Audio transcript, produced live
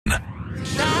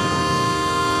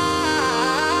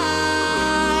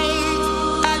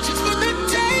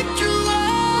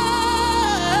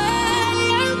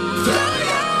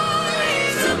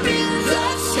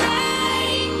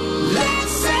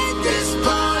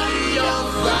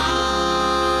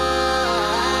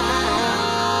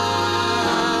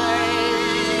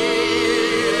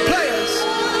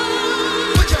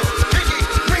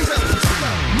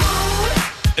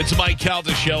It's Mike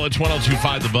Calta show. It's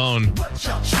 102.5 The Bone.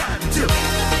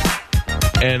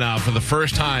 And for the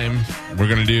first time, we're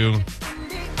going to do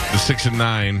the 6 and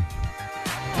 9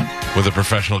 with a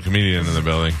professional comedian in the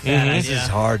building. Yeah, this is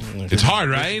hard. It's hard,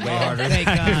 right? Way harder. Thank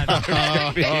God.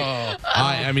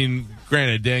 I mean,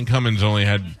 granted, Dan Cummins only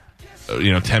had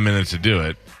 10 minutes to do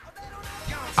it.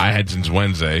 I had since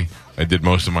Wednesday. I did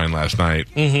most of mine last night.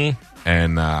 Mm-hmm.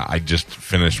 And I just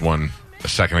finished one a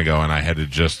second ago, and I had to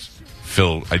just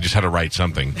I just had to write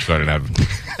something, so I didn't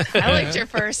have... I liked your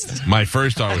first. My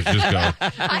first thought was just go...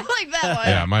 I like that one.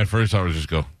 Yeah, my first thought was just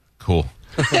go, cool.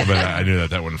 But I knew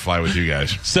that wouldn't fly with you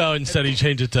guys. So instead he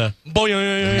changed it to...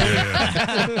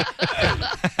 Yeah.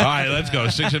 All right, let's go.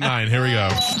 6 and 9. Here we go.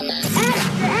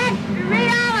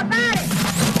 Read all about it.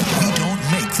 We don't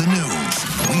make the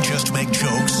news. We just make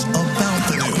jokes about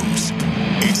the news.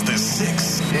 It's the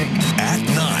 6 at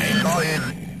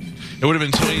 9. It would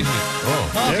have been so easy.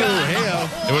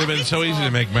 It would have been so easy to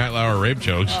make Matt Lauer rape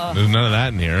jokes. There's none of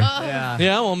that in here.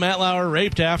 Yeah, well, Matt Lauer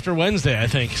raped after Wednesday, I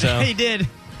think. So He did.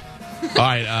 All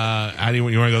right, how do you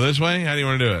want to go this way? How do you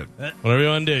want to do it? Whatever you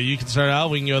want to do. You can start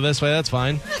out. We can go this way. That's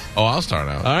fine. Oh, I'll start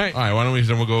out. All right. Why don't we?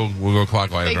 Then we'll go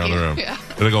clockwise Thank around the you. room. Yeah.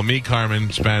 It'll go me,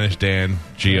 Carmen, Spanish, Dan,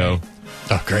 Gio.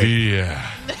 Oh, great. Yeah.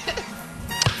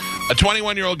 A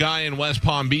 21-year-old guy in West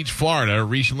Palm Beach, Florida,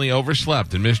 recently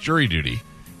overslept and missed jury duty,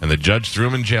 and the judge threw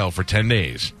him in jail for 10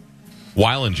 days.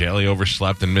 While in jail, he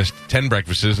overslept and missed 10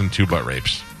 breakfasts and 2 butt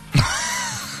rapes.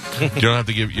 You don't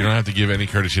have to give any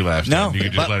courtesy laughs. No, you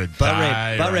can just let it butt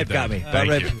die. rape. Butt right rape there. got me. Thank Butt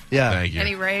rape. you. Yeah. Thank you.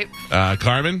 Any rape?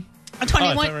 Carmen? A Oh, I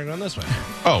thought 21. we were going this way.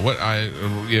 Oh, what?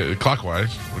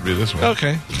 Clockwise would be this way.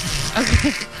 Okay.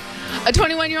 A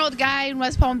 21-year-old guy in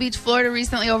West Palm Beach, Florida,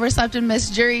 recently overslept and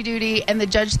missed jury duty, and the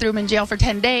judge threw him in jail for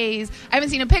 10 days. I haven't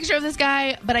seen a picture of this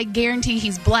guy, but I guarantee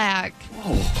he's black.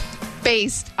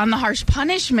 Based on the harsh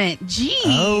punishment. Gee.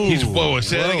 He's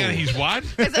say that again. He's what?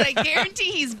 I said I guarantee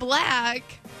he's black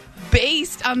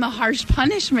based on the harsh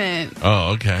punishment.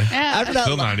 Oh, okay. Yeah. After that,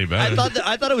 Still not any better.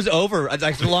 I thought it was over.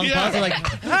 After a long pause, I'm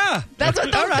like, That's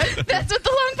what the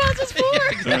long pause is for.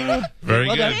 Very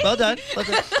well good. done. Well done. Well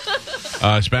done.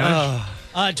 Spanish?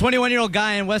 A 21-year-old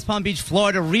guy in West Palm Beach,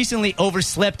 Florida, recently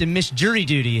overslept and missed jury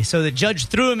duty, so the judge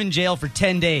threw him in jail for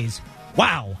 10 days.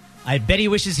 Wow. I bet he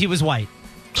wishes he was white.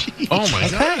 Oh, my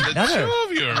God. The another. two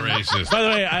of you are racist. By the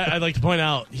way, I'd like to point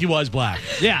out he was black.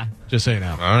 Yeah. Just so you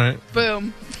know. All right.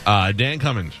 Boom. Dan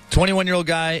Cummins. 21-year-old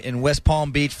guy in West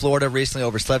Palm Beach, Florida, recently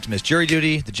overslept and missed jury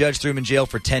duty. The judge threw him in jail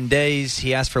for 10 days.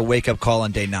 He asked for a wake-up call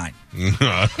on day 9.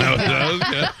 that was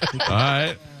good. All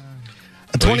right.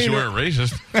 At least you weren't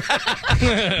racist.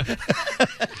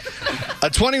 A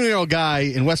 20-year-old guy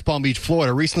in West Palm Beach,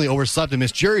 Florida, recently overslept and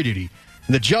missed jury duty,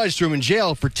 and the judge threw him in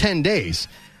jail for 10 days.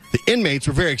 The inmates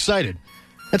were very excited.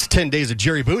 That's 10 days of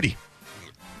jury booty.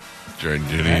 Jury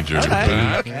booty.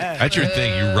 That's your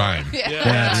thing. You rhyme.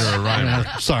 Yeah. You're a rhymer.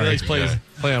 Sorry. Nice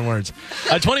play on words.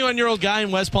 A 21-year-old guy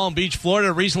in West Palm Beach,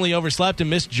 Florida, recently overslept and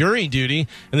missed jury duty,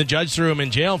 and the judge threw him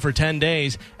in jail for 10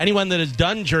 days. Anyone that has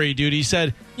done jury duty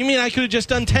said, "You mean I could have just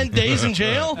done 10 days in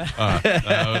jail?"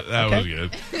 That was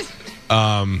good.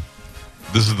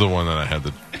 This is the one that I had.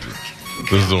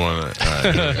 This is the one that...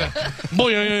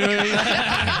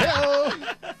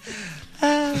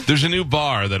 There's a new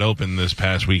bar that opened this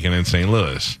past weekend in St.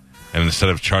 Louis, and instead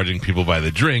of charging people by the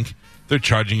drink, they're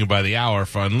charging you by the hour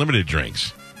for unlimited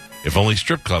drinks. If only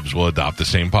strip clubs will adopt the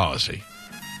same policy.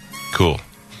 Cool.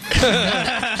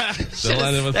 That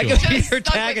could be your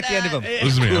tag at the end of them.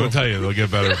 Listen to me. I'm going to tell you, they'll get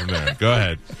better from there. Go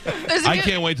ahead. I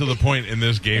can't wait till the point in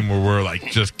this game where we're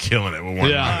like just killing it with one Oh,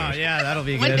 yeah, that'll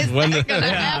be When good. is that going to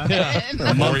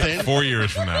happen? 4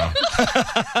 years from now.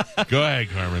 Go ahead,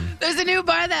 Carmen. There's a new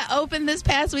bar that opened this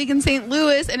past week in St.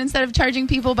 Louis, and instead of charging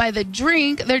people by the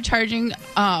drink, they're charging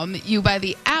you by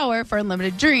the hour for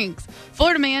unlimited drinks.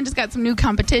 Florida man just got some new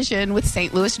competition with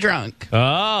St. Louis Drunk.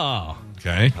 Oh.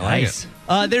 Okay. Nice.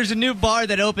 There's a new bar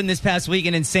that opened this past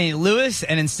weekend in St. Louis,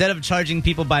 and instead of charging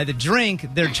people by the drink,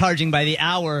 they're charging by the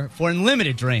hour for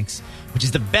unlimited drinks, which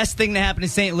is the best thing to happen in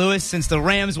St. Louis since the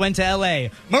Rams went to L.A.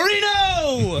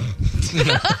 Marino!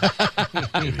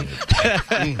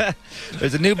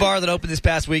 There's a new bar that opened this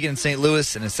past weekend in St.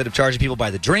 Louis, and instead of charging people by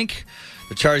the drink,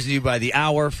 they're charging you by the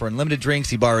hour for unlimited drinks.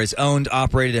 The bar is owned,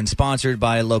 operated, and sponsored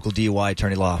by a local DUI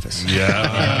attorney law office.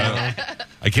 Yeah.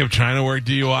 I kept trying to work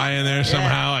DUI in there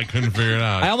somehow. I couldn't figure it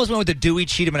out. I almost went with the Dewey,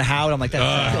 Cheatham, and Howard. I'm like,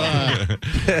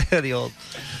 that's the old.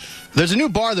 There's a new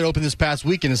bar that opened this past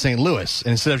weekend in St. Louis,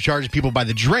 and instead of charging people by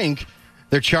the drink,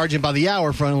 they're charging by the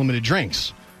hour for unlimited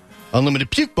drinks. Unlimited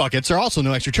puke buckets are also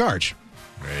no extra charge.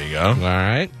 There you go. All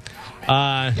right.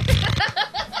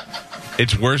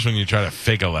 It's worse when you try to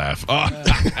fake a laugh. Oh,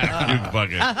 puke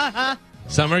bucket.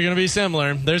 Some are going to be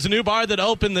similar. There's a new bar that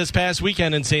opened this past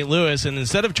weekend in St. Louis, and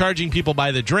instead of charging people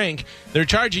by the drink, they're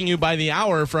charging you by the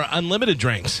hour for unlimited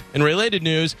drinks. In related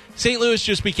news, St. Louis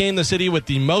just became the city with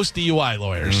the most DUI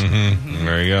lawyers. Mm-hmm.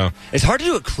 There you go. It's hard to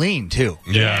do it clean, too.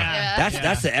 Yeah.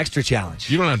 That's the extra challenge.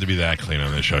 You don't have to be that clean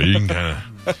on this show. You can kind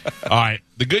of. All right.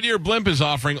 The Goodyear Blimp is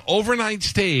offering overnight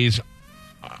stays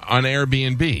on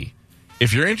Airbnb.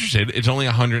 If you're interested, it's only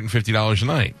 $150 a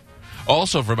night.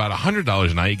 Also, for about $100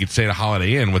 a night, you could stay at a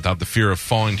Holiday Inn without the fear of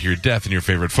falling to your death in your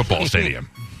favorite football stadium.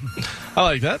 I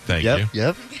like that. Thank you.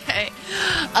 Yep. Okay.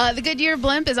 The Goodyear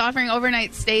Blimp is offering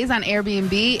overnight stays on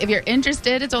Airbnb. If you're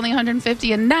interested, it's only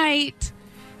 $150 a night.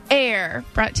 Air,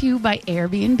 brought to you by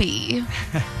Airbnb.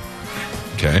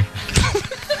 Okay.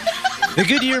 The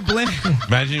Goodyear Blimp.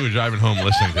 Imagine you were driving home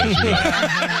listening to this. You're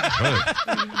like, "Brother,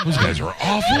 those guys were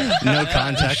awful. No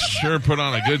context. Sure put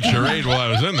on a good charade while I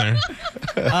was in there.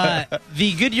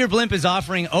 The Goodyear Blimp is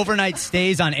offering overnight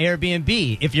stays on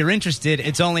Airbnb. If you're interested,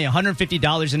 it's only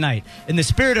 $150 a night. In the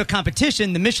spirit of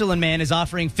competition, the Michelin Man is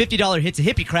offering $50 hits of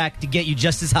hippie crack to get you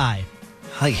just as high.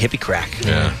 I like hippie crack.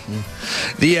 Yeah.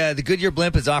 The Goodyear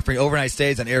Blimp is offering overnight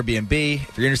stays on Airbnb.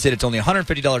 If you're interested, it's only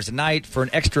 $150 a night. For an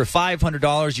extra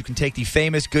 $500, you can take the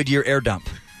famous Goodyear air dump.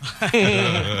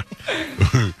 Oh,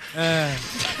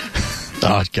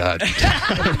 God.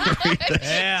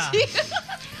 Yeah.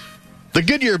 The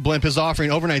Goodyear Blimp is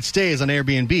offering overnight stays on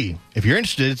Airbnb. If you're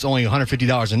interested, it's only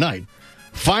 $150 a night.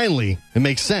 Finally, it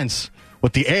makes sense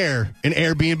what the air in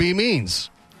Airbnb means.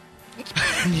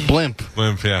 Blimp.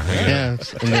 Blimp, yeah. Yeah,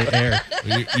 it's in the air.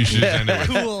 You should end it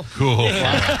with cool.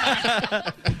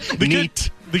 Neat.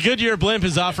 The Goodyear Blimp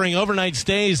is offering overnight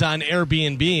stays on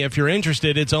Airbnb. If you're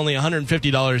interested, it's only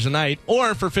 $150 a night.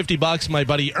 Or for $50, my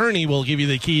buddy Ernie will give you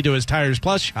the key to his Tires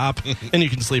Plus shop, and you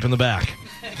can sleep in the back.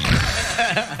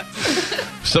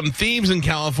 Some thieves in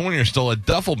California stole a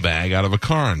duffel bag out of a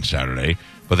car on Saturday,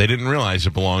 but they didn't realize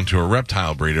it belonged to a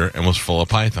reptile breeder and was full of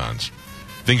pythons.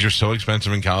 Things are so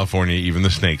expensive in California, even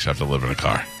the snakes have to live in a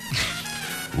car.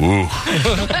 Ooh.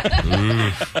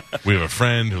 Ooh. We have a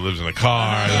friend who lives in a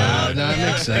car. That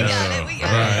makes sense. All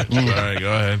right,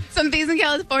 go ahead. Some thieves in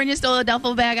California stole a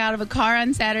duffel bag out of a car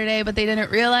on Saturday, but they didn't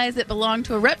realize it belonged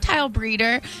to a reptile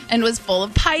breeder and was full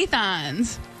of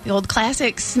pythons. The old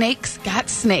classic, snakes got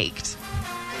snaked.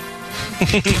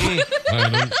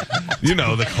 You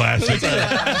know the classic. Snakes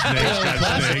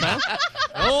got snakes.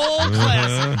 Old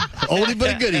classic. Oldie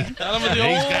but a goodie. Snakes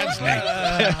got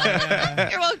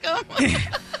snakes. You're welcome.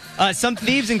 Some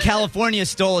thieves in California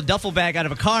stole a duffel bag out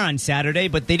of a car on Saturday,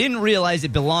 but they didn't realize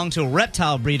it belonged to a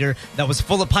reptile breeder that was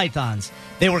full of pythons.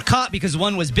 They were caught because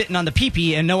one was bitten on the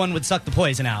pee-pee and no one would suck the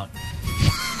poison out.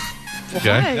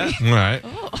 Okay. All right.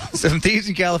 Some thieves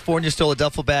in California stole a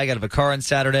duffel bag out of a car on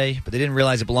Saturday, but they didn't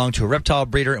realize it belonged to a reptile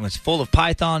breeder and was full of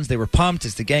pythons. They were pumped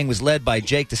as the gang was led by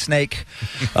Jake the Snake,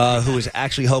 who was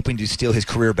actually hoping to steal his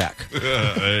career back.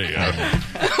 There you go.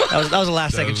 That was a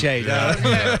last-second shade. That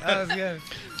was good.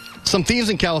 Some thieves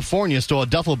in California stole a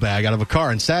duffel bag out of a car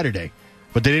on Saturday,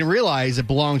 but they didn't realize it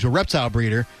belonged to a reptile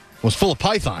breeder and was full of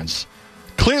pythons.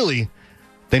 Clearly,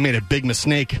 they made a big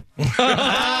mistake.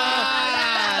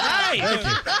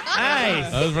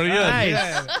 Nice. That was pretty good.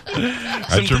 Nice.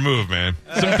 That's your move, man.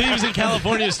 Some thieves in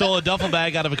California stole a duffel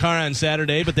bag out of a car on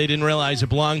Saturday, but they didn't realize it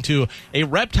belonged to a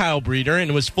reptile breeder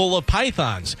and was full of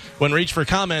pythons. When reached for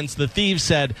comments, the thieves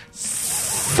said,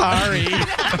 "Sorry."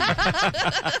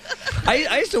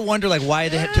 I used to wonder why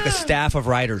they took a staff of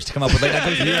writers to come up with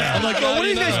I'm like, well, what are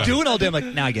you guys doing all day? I'm like,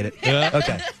 now I get it. Yeah.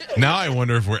 Okay. Now I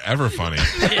wonder if we're ever funny.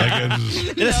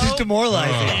 This is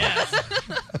demoralizing.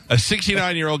 A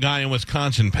 69-year-old guy in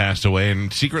Wisconsin passed away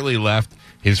and secretly left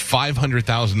his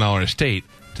 $500,000 estate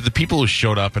to the people who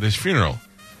showed up at his funeral.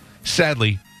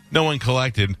 Sadly, no one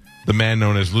collected the man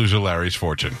known as Loser Larry's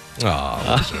fortune.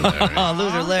 Oh,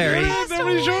 Loser Larry.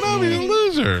 Nobody showed up. He's a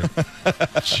loser.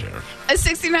 Sure. A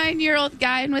 69-year-old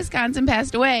guy in Wisconsin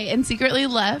passed away and secretly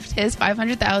left his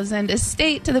 $500,000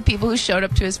 estate to the people who showed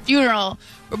up to his funeral.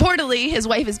 Reportedly, his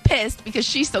wife is pissed because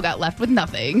she still got left with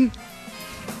nothing.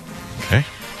 Okay.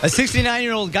 A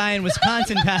 69-year-old guy in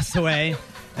Wisconsin passed away.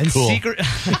 And Cool. A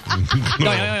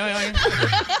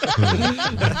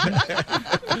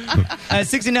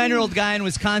 69-year-old guy in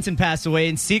Wisconsin passed away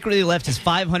and secretly left his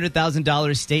 $500,000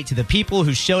 estate to the people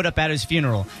who showed up at his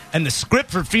funeral. And the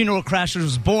script for Funeral Crashers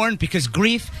was born because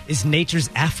grief is nature's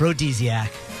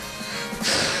aphrodisiac.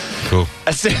 Cool.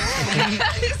 A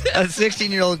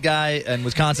 16-year-old guy in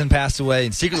Wisconsin passed away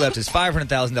and secretly left his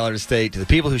 $500,000 estate to the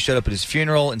people who showed up at his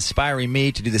funeral, inspiring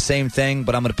me to do the same thing.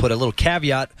 But I'm going to put a little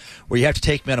caveat where you have to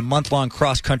take me on a month-long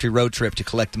cross-country road trip to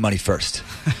collect the money first.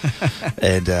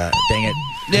 And dang it.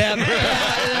 Yeah,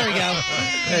 there we go.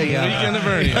 There you go. Weekend of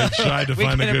Bernie. I tried to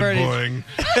find a Weekend of good Bernie's. boing.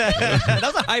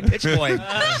 That was a high-pitched point.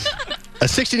 A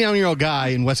 69-year-old guy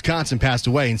in Wisconsin passed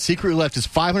away and secretly left his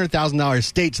 $500,000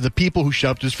 estate to the people who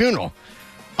showed up to his funeral.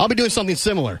 I'll be doing something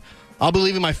similar. I'll be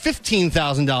leaving my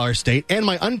 $15,000 estate and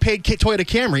my unpaid Toyota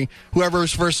Camry, whoever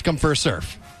is first come, first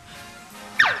serve.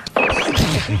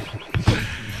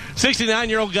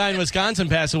 69-year-old guy in Wisconsin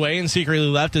passed away and secretly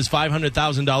left his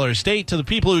 $500,000 estate to the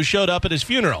people who showed up at his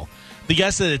funeral. The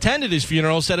guests that attended his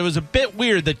funeral said it was a bit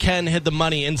weird that Ken hid the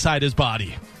money inside his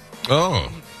body.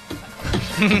 Oh.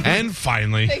 And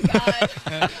finally, Thank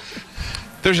God.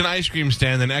 there's an ice cream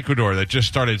stand in Ecuador that just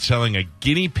started selling a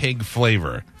guinea pig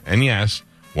flavor. And yes,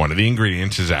 one of the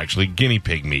ingredients is actually guinea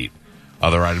pig meat.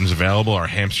 Other items available are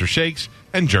hamster shakes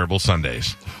and gerbil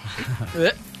sundaes.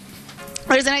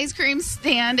 There's an ice cream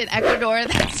stand in Ecuador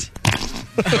that's...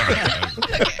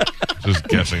 Just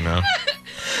guessing now.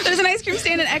 There's an ice cream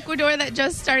stand in Ecuador that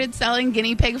just started selling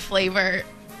guinea pig flavor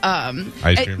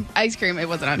Ice cream. Ice cream. It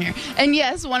wasn't on here. And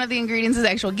yes, one of the ingredients is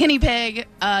actual guinea pig.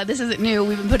 This isn't new.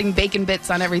 We've been putting bacon bits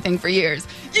on everything for years.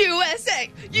 USA!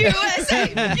 USA!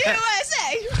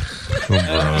 USA!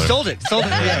 Sold it. We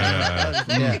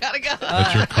gotta go.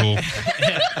 That's your cool.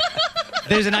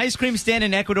 There's an ice cream stand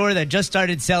in Ecuador that just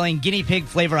started selling guinea pig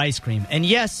flavor ice cream. And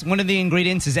yes, one of the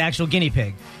ingredients is actual guinea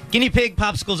pig. Guinea pig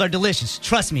popsicles are delicious.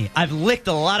 Trust me, I've licked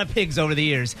a lot of pigs over the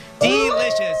years.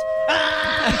 Delicious.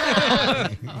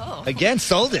 Again,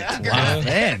 sold it. Wow,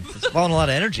 man. It's falling a lot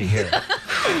of energy here.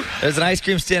 There's an ice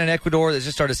cream stand in Ecuador that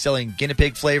just started selling guinea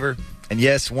pig flavor. And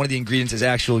yes, one of the ingredients is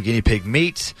actual guinea pig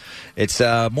meat. It's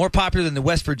more popular than the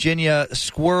West Virginia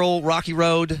squirrel Rocky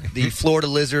Road, the Florida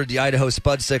lizard, the Idaho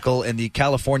spudsicle, and the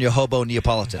California hobo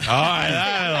Neapolitan. All right,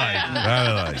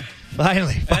 I like.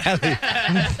 Finally.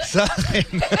 Something.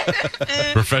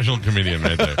 Professional comedian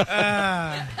right there.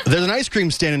 There's an ice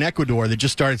cream stand in Ecuador that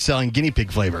just started selling guinea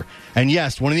pig flavor. And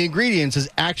yes, one of the ingredients is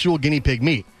actual guinea pig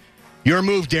meat. Your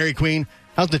move, Dairy Queen.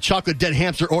 How's the chocolate dead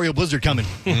hamster Oreo blizzard coming?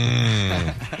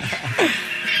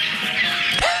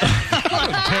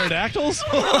 Pterodactyls?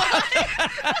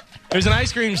 There's an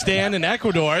ice cream stand in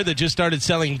Ecuador that just started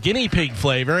selling guinea pig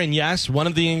flavor. And yes, one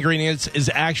of the ingredients is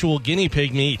actual guinea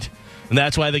pig meat. And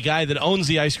that's why the guy that owns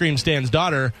the ice cream stand's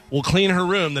daughter will clean her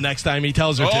room the next time he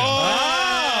tells her to. The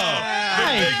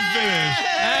big finish.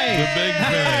 The big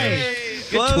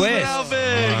finish. Good twist. Oh,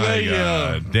 my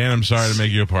God. Dan, I'm sorry to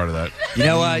make you a part of that. You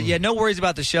know, no worries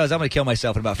about the shows. I'm going to kill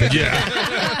myself in about 50 minutes.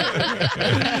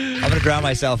 I'm going to drown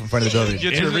myself in front of the building.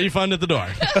 Get your refund at the door.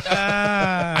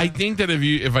 I think that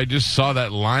if I just saw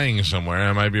that lying somewhere,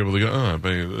 I might be able to go,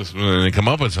 and come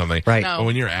up with something. Right. No. But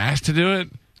when you're asked to do it,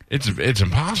 it's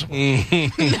impossible.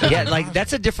 Yeah, like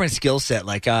that's a different skill set.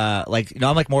 Like I'm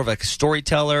like more of like a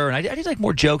storyteller, and I did like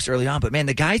more jokes early on. But man,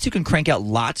 the guys who can crank out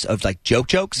lots of like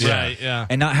jokes, Right, yeah.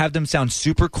 and not have them sound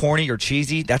super corny or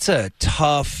cheesy, that's a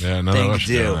tough thing to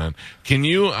do. Man. Can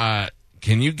you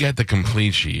get the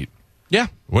complete sheet? Yeah.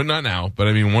 Well, not now, but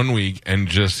I mean 1 week, and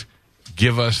just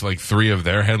give us like 3 of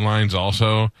their headlines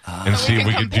also, and see if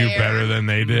we could do compare. better than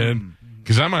they did.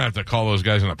 Because I might have to call those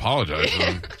guys and apologize to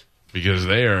them. Because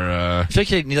they are... I feel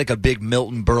like you need like a big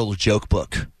Milton Berle joke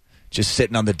book, just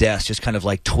sitting on the desk, just kind of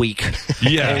like tweak old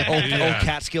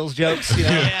Catskills jokes. You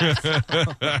know?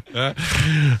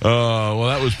 Oh, well,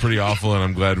 that was pretty awful, and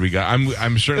I'm glad we got...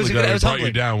 I'm certainly glad we brought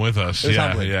you down with us.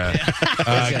 Yeah.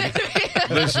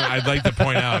 Listen, I'd like to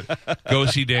point out, go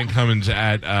see Dan Cummins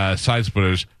at Side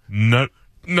Splitters. None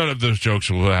of those jokes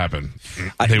will happen.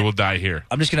 They will die here.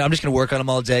 I'm just gonna work on them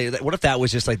all day. What if that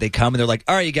was just like they come and they're like,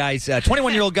 "All right, you guys,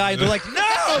 21-year-old guy," and they're like,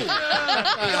 "No."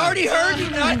 We already heard you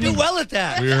not do well at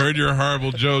that. We heard your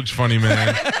horrible jokes, funny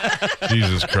man.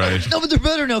 Jesus Christ. No, but they're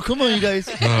better now. Come on, you guys.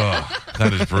 Oh,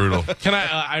 that is brutal. Can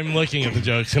I? I'm looking at the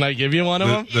jokes. Can I give you one of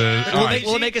them?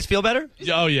 Will it make us feel better?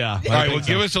 Oh yeah. All right, well,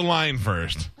 give us a line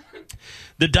first.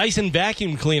 The Dyson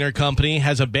vacuum cleaner company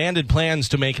has abandoned plans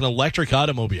to make an electric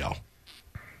automobile.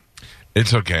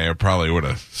 It's okay. It probably would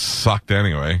have sucked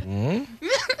anyway.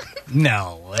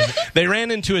 No. They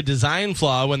ran into a design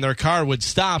flaw when their car would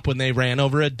stop when they ran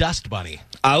over a dust bunny.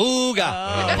 Auga.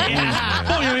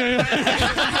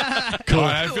 Cool. All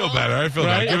right, I feel better. I feel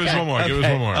better. Give us one more. Give us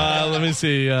one more. Let me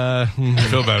see. I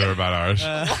feel better about ours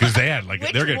because they had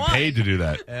they're getting paid to do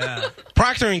that. Yeah.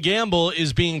 Procter & Gamble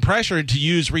is being pressured to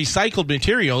use recycled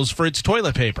materials for its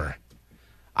toilet paper.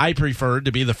 I preferred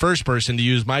to be the first person to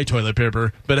use my toilet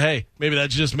paper, but hey, maybe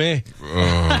that's just me.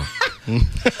 I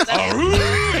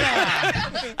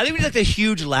think we need like the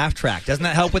huge laugh track. Doesn't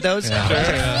that help with those?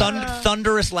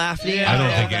 Thunderous laughing. I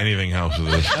don't think anything helps with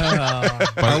this.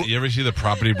 But you ever see the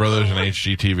Property Brothers on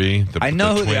HGTV? I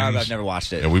know who they are, twins? but I've never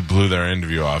watched it. Yeah, we blew their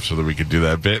interview off so that we could do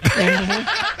that bit.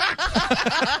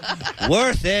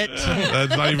 Worth it.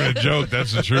 That's not even a joke.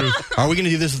 That's the truth. Are we going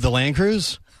to do this with the Land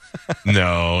Cruise?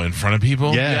 No, in front of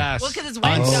people? Yeah. Well, because it's On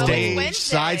Wednesday. stage, Wednesday.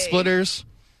 side splitters.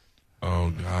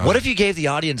 Oh, God. What if you gave the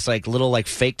audience like little like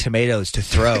fake tomatoes to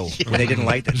throw when they didn't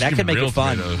like them? Just That give could make real it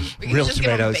fun. tomatoes. We can Real just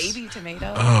give 'em tomatoes. baby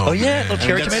tomatoes. Oh yeah, man. little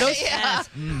cherry tomatoes. Yeah.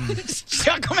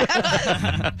 Chuck 'em at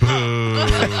us. Boo.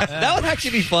 That would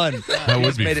actually be fun. That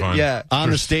would be fun. Yeah. On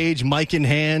the stage, mic in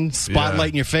hand, spotlight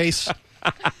in your face.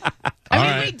 I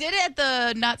mean, we did it at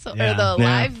the Yeah. or the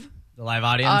Yeah. live The live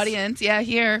audience. audience. Yeah,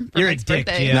 here. For You're a Mike's dick,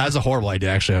 birthday. Gia. That was a horrible idea,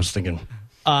 actually. I was thinking.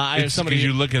 I have It's somebody. because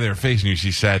you look at their face and you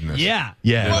see sadness. Yeah.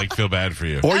 Yeah. They feel bad for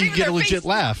you. Or Not you even get a their legit face.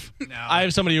 laugh. I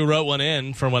have somebody who wrote one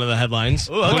in for one of the headlines.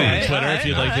 Ooh, okay. Put it on Twitter All right, if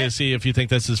you'd all like to see if you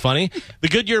think this is funny. The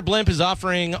Goodyear Blimp is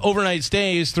offering overnight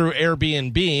stays through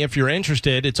Airbnb. If you're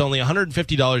interested, it's only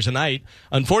 $150 a night.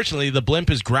 Unfortunately, the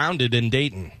Blimp is grounded in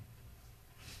Dayton.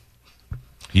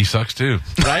 He sucks too.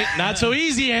 Right? Not so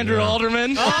easy, Andrew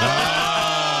Alderman.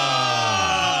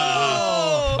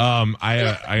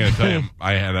 I gotta tell you,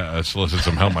 I had to solicit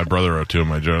some help. My brother wrote two of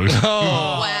my jokes.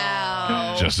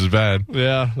 Wow. Just as bad.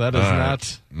 Yeah, that is All right.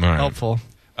 not All right. helpful.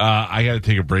 I got to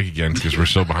take a break again because we're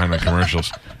so behind on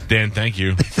commercials. Dan, thank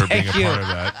you for being a Thank you. part of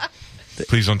that.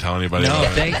 Please don't tell anybody. No,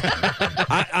 about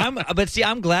it. but see,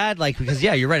 I'm glad, like, because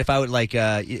yeah, you're right. If I would like,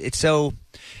 it's so.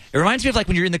 It reminds me of like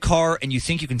when you're in the car and you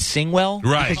think you can sing well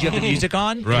Right. because you have the music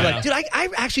on. Right. You're like, dude, I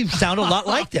actually sound a lot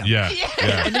like them. Yeah.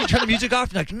 And then you turn the music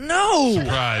off and you're like, no.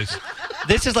 Surprise.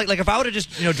 This is like if I would have just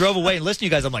drove away and listened to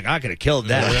you guys, I'm like, I could have killed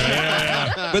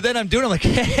that. But then I'm doing, I'm like,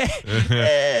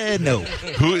 no.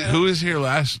 Who was here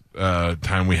last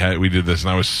time we did this, and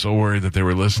I was so worried that they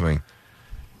were listening.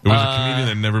 It was a comedian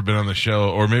that had never been on the show,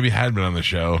 or maybe had been on the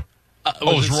show. It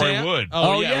was Roy Sam? Wood.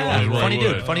 Oh, yeah. It was Roy Funny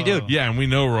Wood. dude. Funny dude. Yeah, and we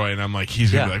know Roy, and I'm like,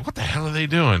 he's gonna be Yeah. like, what the hell are they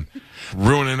doing?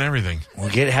 Ruining everything. We'll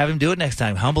have him do it next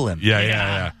time. Humble him.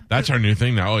 Yeah. That's our new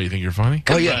thing now. Oh, you think you're funny?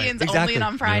 Oh, yeah. Comedians Exactly. only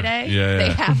on Friday. Yeah. They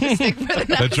have to stick for the 9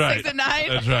 That's right. 6 and 9.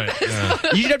 That's right. Yeah.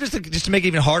 You should have just to make it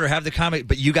even harder, have the comic,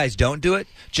 but you guys don't do it.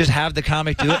 Just have the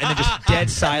comic do it, and then just dead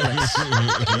silence.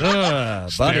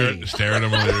 Buddy. Stare at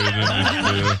him while they're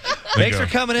reading it. Thanks for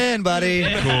coming in, buddy.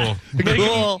 Cool.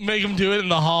 Cool. Make him do it in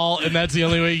the hall, and that's the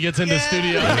only way he gets into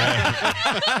studio.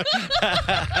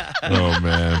 Oh,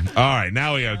 man. All right,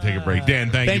 now we got to take a break. Dan,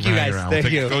 thank you for you, hanging guys. around. Thank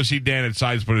Go you. see Dan at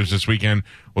Side Splitters this weekend.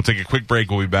 We'll take a quick break.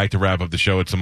 We'll be back to wrap up the show. It's